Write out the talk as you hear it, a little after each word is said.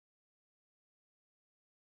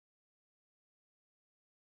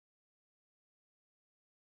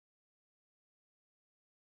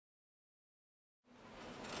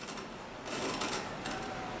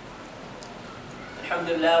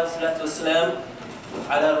Alhamdulillah, wassalatu wassalam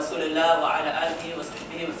ala Rasulillah wa ala alihi wa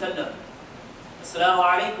sahbihi wa sallam. Assalamu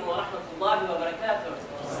alaikum wa rahmatullahi wa barakatuh.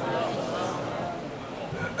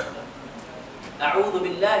 أعوذ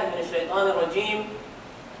بالله من الشيطان الرجيم.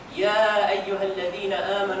 يا أيها الذين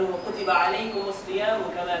آمنوا كتب عليكم الصيام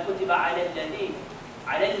كما كتب على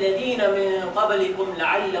الذين من قبلكم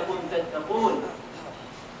لعلكم تتقون.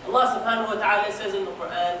 Allah subhanahu wa ta'ala says in the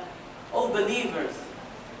Quran, O believers,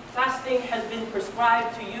 fasting has been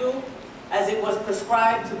prescribed to you as it was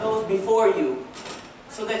prescribed to those before you,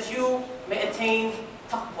 so that you may attain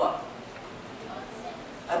taqwa.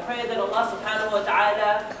 I pray that Allah subhanahu wa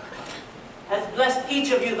ta'ala has blessed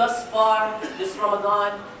each of you thus far this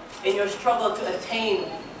Ramadan in your struggle to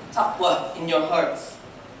attain taqwa in your hearts.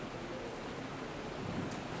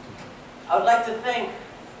 I would like to thank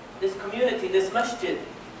this community, this masjid,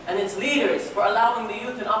 and its leaders for allowing the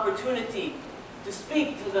youth an opportunity to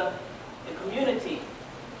speak to the community.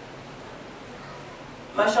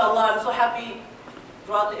 MashaAllah, I'm so happy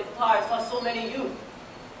throughout the iftar I saw so many youth.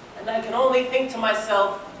 And I can only think to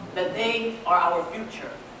myself that they are our future.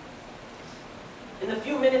 In the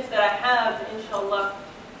few minutes that I have, inshallah,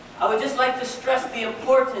 I would just like to stress the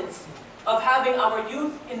importance of having our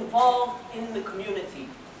youth involved in the community.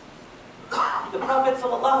 The Prophet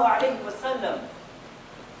ﷺ,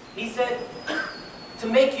 he said, to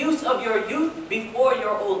make use of your youth before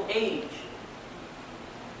your old age.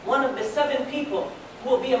 One of the 7 people who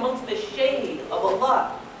will be amongst the shade of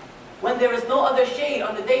Allah, when there is no other shade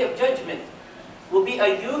on the Day of Judgment, will be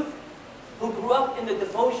a youth who grew up in the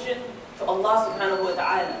devotion to Allah subhanahu wa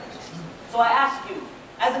ta'ala. So I ask you,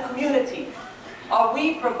 as a community, are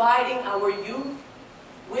we providing our youth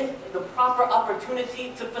with the proper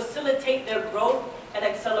opportunity to facilitate their growth and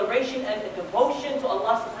acceleration and devotion to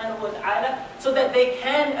Allah subhanahu wa ta'ala so that they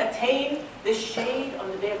can attain this shade on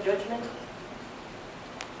the Day of Judgment?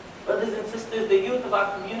 Brothers and sisters, the youth of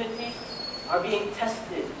our community are being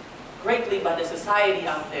tested greatly by the society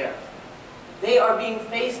out there. They are being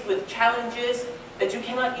faced with challenges that you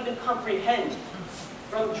cannot even comprehend,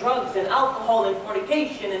 from drugs and alcohol and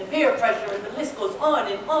fornication and peer pressure, and the list goes on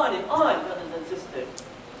and on and on, brothers and sisters.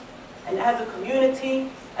 And as a community,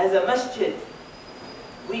 as a masjid,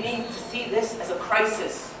 we need to see this as a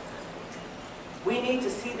crisis. We need to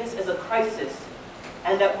see this as a crisis,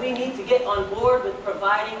 and that we need to get on board with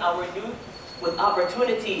providing our youth with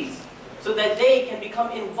opportunities so that they can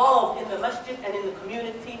become involved in the masjid and in the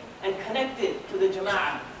community and connected to the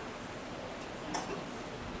jama'ah.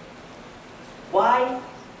 Why?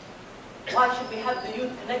 Why should we have the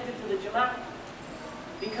youth connected to the jama'ah?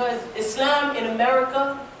 Because Islam in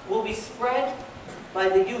America will be spread by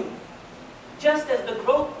the youth. Just as the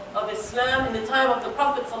growth of Islam in the time of the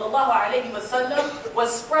Prophet ﷺ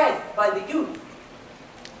was spread by the youth.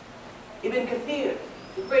 Ibn Kathir,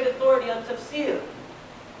 the great authority on tafsir,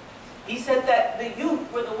 he said that the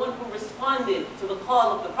youth were the one who responded to the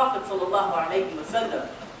call of the Prophet ﷺ.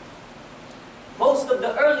 Most of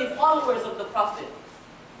the early followers of the Prophet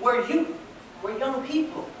were youth, were young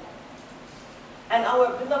people. And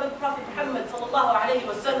our beloved Prophet Muhammad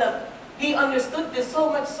ﷺ, he understood this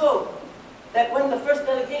so much so that when the first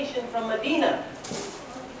delegation from Medina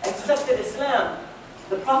accepted Islam,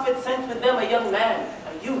 the Prophet sent with them a young man,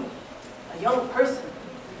 a youth, a young person,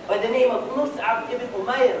 by the name of Mus'ab ibn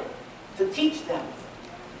Umayr, to teach them.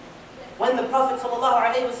 When the Prophet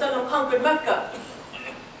ﷺ conquered Mecca,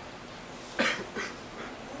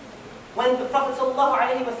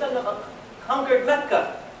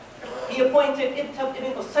 he appointed Ibtab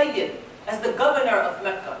ibn Usayd as the governor of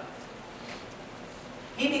Mecca.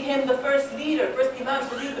 He became the first leader, first imam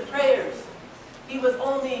to lead the prayers. He was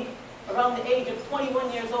only around the age of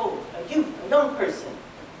 21 years old, a youth, a young person.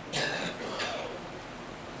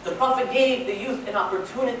 The Prophet gave the youth an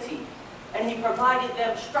opportunity, and he provided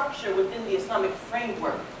them structure within the Islamic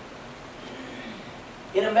framework.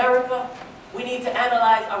 In America, we need to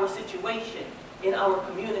analyze our situation in our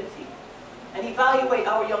community and evaluate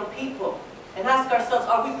our young people and ask ourselves,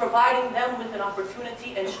 are we providing them with an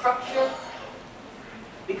opportunity and structure?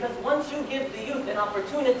 Because once you give the youth an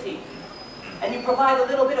opportunity and you provide a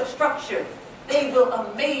little bit of structure, they will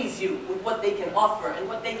amaze you with what they can offer and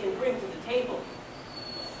what they can bring to the table.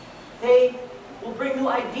 They will bring new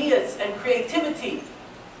ideas and creativity.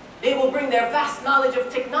 They will bring their vast knowledge of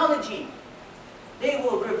technology. They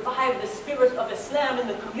will revive the spirit of Islam in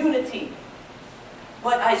the community.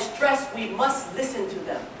 But I stress, we must listen to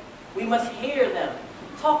them. We must hear them,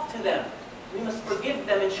 talk to them. We must forgive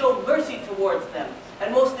them and show mercy towards them.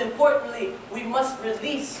 And most importantly, we must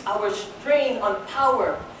release our strain on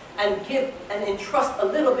power and give and entrust a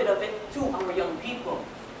little bit of it to our young people.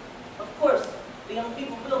 Of course, The young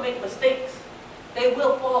people will make mistakes. They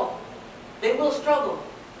will fall. They will struggle.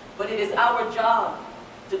 But it is our job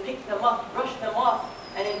to pick them up, brush them off,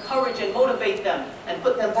 and encourage and motivate them and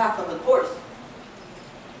put them back on the course.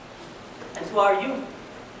 And to our youth,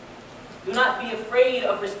 do not be afraid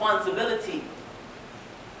of responsibility.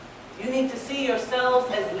 You need to see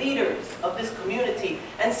yourselves as leaders of this community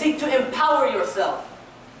and seek to empower yourself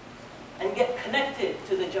and get connected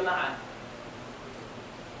to the Jama'ah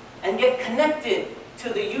and get connected to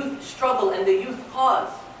the youth struggle and the youth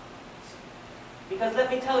cause. Because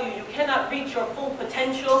let me tell you, you cannot reach your full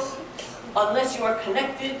potential unless you are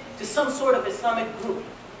connected to some sort of Islamic group.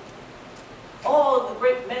 All the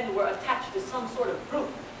great men were attached to some sort of group,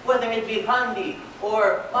 whether it be Gandhi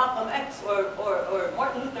or Malcolm X or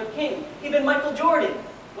Martin Luther King. Even Michael Jordan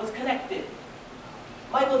was connected.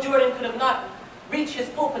 Michael Jordan could have not reached his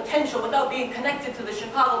full potential without being connected to the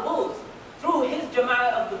Chicago Bulls. Through his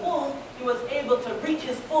Jama'ah of the Bulls, he was able to reach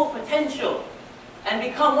his full potential and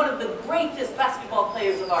become one of the greatest basketball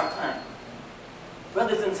players of our time.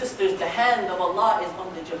 Brothers and sisters, the hand of Allah is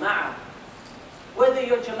on the Jama'ah. Whether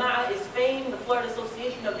your Jama'ah is FAYM, the Florida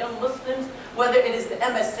Association of Young Muslims, whether it is the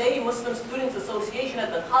MSA, Muslim Students Association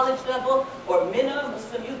at the college level, or MINA,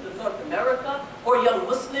 Muslim Youth of North America, or Young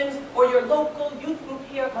Muslims, or your local youth group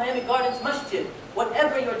here at Miami Gardens Masjid,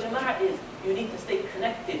 whatever your Jama'ah is, you need to stay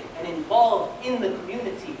connected and involved in the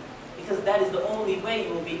community, because that is the only way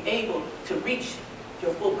you will be able to reach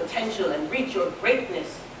your full potential and reach your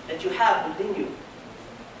greatness that you have within you.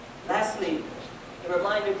 Lastly, a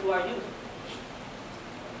reminder to our youth.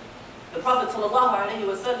 The Prophet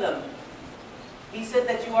ﷺ, he said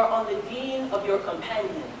that you are on the deen of your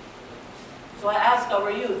companion. So I ask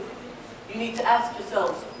our youth, you need to ask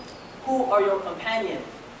yourselves, who are your companions?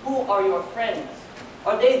 Who are your friends?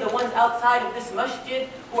 Are they the ones outside of this masjid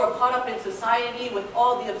who are caught up in society with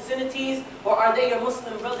all the obscenities? Or are they your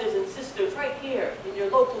Muslim brothers and sisters right here in your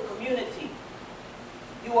local community?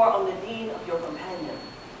 You are on the deen of your companion.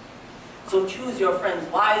 So choose your friends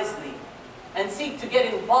wisely and seek to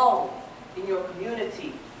get involved in your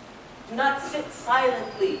community. Do not sit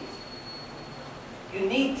silently. You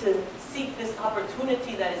need to seek this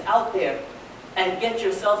opportunity that is out there and get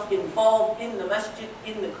yourself involved in the masjid,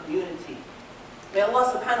 in the community. May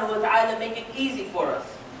Allah subhanahu wa ta'ala make it easy for us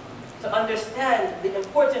to understand the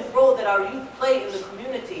important role that our youth play in the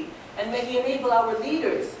community, and may He enable our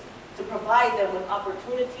leaders to provide them with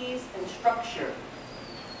opportunities and structure.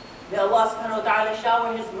 May Allah subhanahu wa ta'ala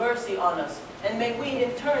shower His mercy on us, and may we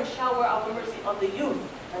in turn shower our mercy on the youth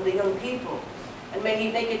and the young people. And may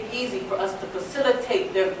He make it easy for us to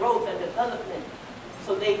facilitate their growth and development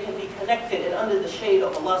so they can be connected and under the shade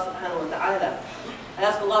of Allah subhanahu wa ta'ala. I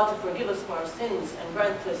ask Allah to forgive us for our sins and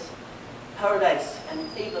grant us paradise and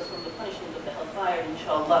save us from the punishment of the hellfire,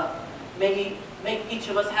 inshallah. May He make each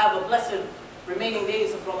of us have a blessed remaining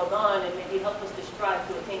days of Ramadan, and may He help us to strive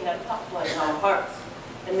to attain that taqwa in our hearts.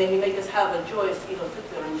 And may He make us have a joyous Eid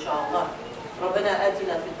al-Fitr, inshallah. ربنا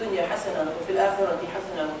آتنا في الدنيا حسنة وفي الآخرة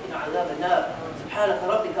حسنة وقنا عذاب النار. سبحانك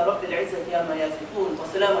ربك رب العزة عما يصفون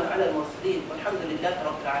وسلام على المرسلين والحمد لله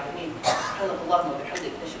رب العالمين. سبحانك اللهم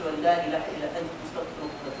وبحمدك نشهد أن لا إله إلا أنت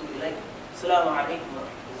نستغفرك ونتوب إليك. السلام عليكم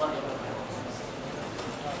ورحمة الله وبركاته.